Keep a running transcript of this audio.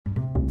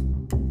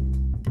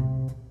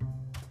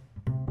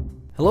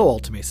Hello,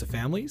 Alta Mesa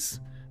families.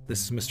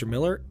 This is Mr.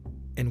 Miller,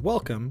 and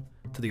welcome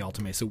to the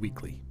Alta Mesa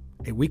Weekly,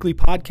 a weekly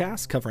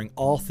podcast covering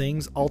all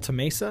things Alta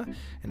Mesa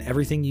and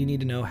everything you need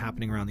to know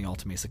happening around the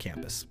Alta Mesa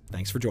campus.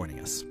 Thanks for joining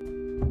us.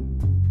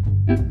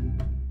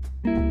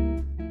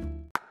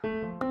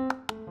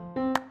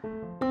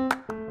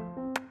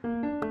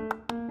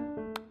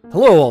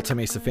 Hello, Alta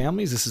Mesa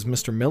families. This is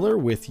Mr. Miller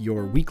with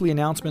your weekly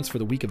announcements for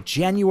the week of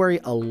January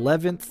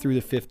 11th through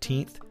the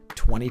 15th,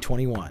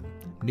 2021.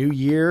 New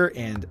year,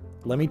 and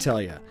let me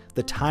tell you,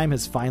 the time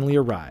has finally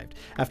arrived.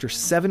 After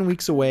 7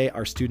 weeks away,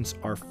 our students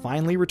are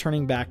finally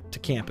returning back to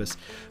campus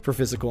for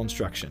physical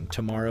instruction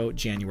tomorrow,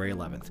 January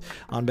 11th.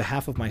 On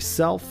behalf of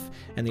myself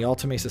and the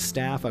Alta Mesa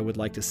staff, I would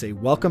like to say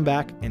welcome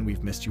back, and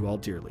we've missed you all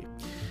dearly.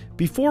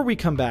 Before we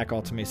come back,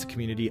 Alta Mesa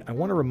community, I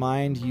want to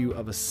remind you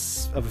of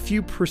a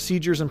few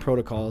procedures and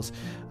protocols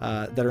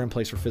that are in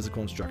place for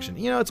physical instruction.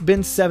 You know, it's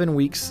been 7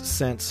 weeks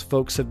since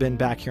folks have been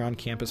back here on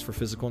campus for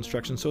physical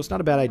instruction, so it's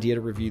not a bad idea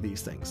to review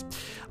these things.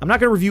 I'm not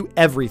going to review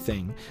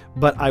everything,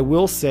 but I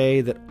will say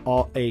that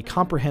a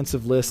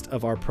comprehensive list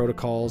of our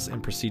protocols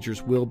and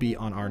procedures will be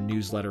on our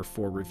newsletter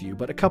for review,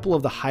 but a couple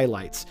of the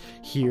highlights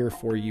here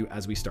for you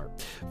as we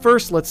start.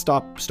 First, let's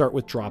start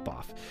with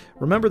drop-off.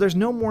 Remember, there's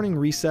no morning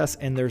recess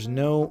and there's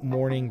no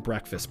morning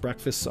breakfast.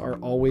 Breakfasts are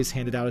always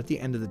handed out at the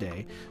end of the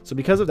day. So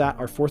because of that,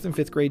 our 4th and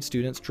 5th grade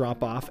students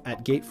drop off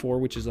at Gate 4,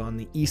 which is on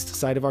the east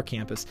side of our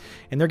campus,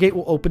 and their gate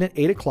will open at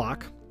 8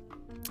 o'clock.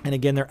 And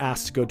again, they're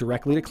asked to go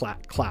directly to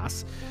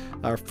class.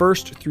 Our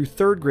 1st through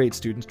 3rd grade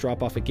students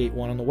drop off at Gate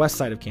 1 on the west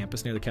side of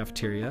campus near the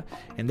cafeteria,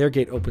 and their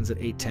gate opens at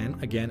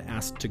 8:10, again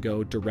asked to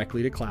go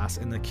directly to class.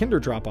 And the kinder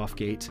drop-off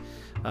gate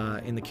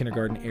in the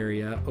kindergarten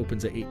area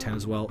opens at 8:10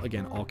 as well.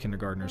 Again, all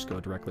kindergartners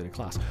go directly to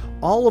class.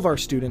 All of our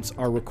students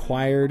are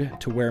required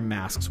to wear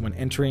masks when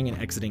entering and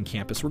exiting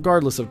campus,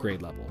 regardless of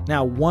grade level.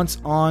 Now, once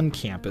on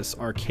campus,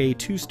 our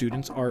K2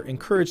 students are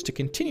encouraged to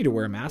continue to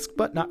wear a mask,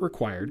 but not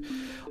required.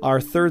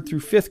 Our 3rd through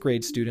 5th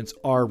grade students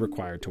are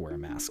required to wear a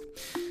mask.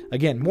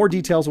 Again, more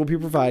details will be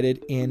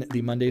provided in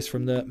the Mondays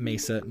from the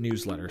Mesa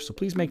newsletter, so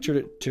please make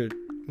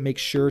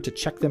sure to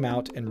check them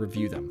out and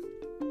review them.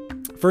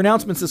 For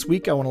announcements this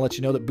week, I want to let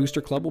you know that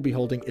Booster Club will be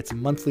holding its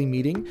monthly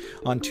meeting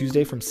on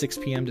Tuesday from 6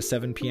 p.m. to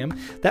 7 p.m.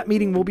 That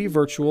meeting will be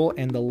virtual,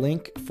 and the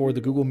link for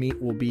the Google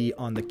Meet will be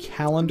on the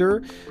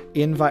calendar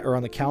invite or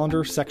on the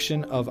calendar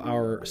section of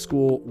our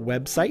school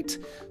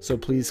website. So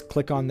please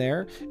click on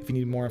there. If you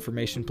need more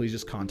information, please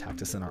just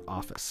contact us in our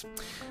office.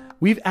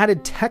 We've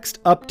added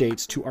text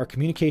updates to our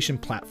communication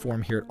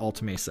platform here at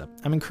Alta Mesa.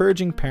 I'm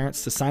encouraging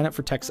parents to sign up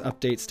for text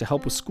updates to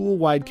help with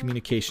school-wide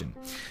communication.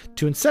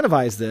 To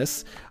incentivize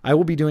this, I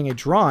will be doing a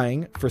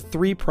drawing for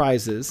 3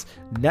 prizes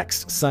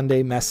next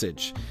Sunday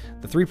message.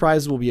 The 3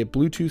 prizes will be a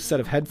Bluetooth set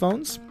of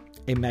headphones,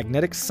 a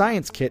magnetic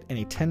science kit, and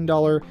a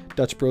 $10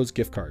 Dutch Bros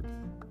gift card.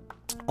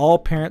 All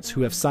parents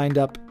who have signed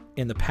up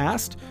in the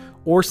past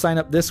or sign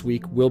up this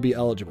week will be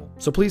eligible.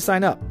 So please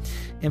sign up.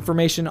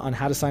 Information on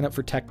how to sign up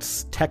for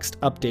text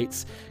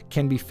updates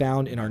can be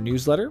found in our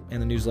newsletter,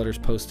 and the newsletter is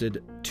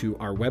posted to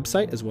our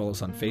website as well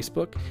as on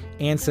Facebook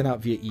and sent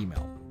out via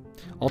email.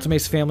 Alta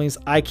Mesa families,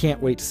 I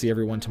can't wait to see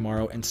everyone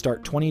tomorrow and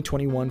start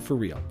 2021 for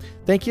real.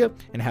 Thank you,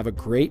 and have a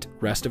great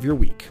rest of your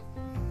week.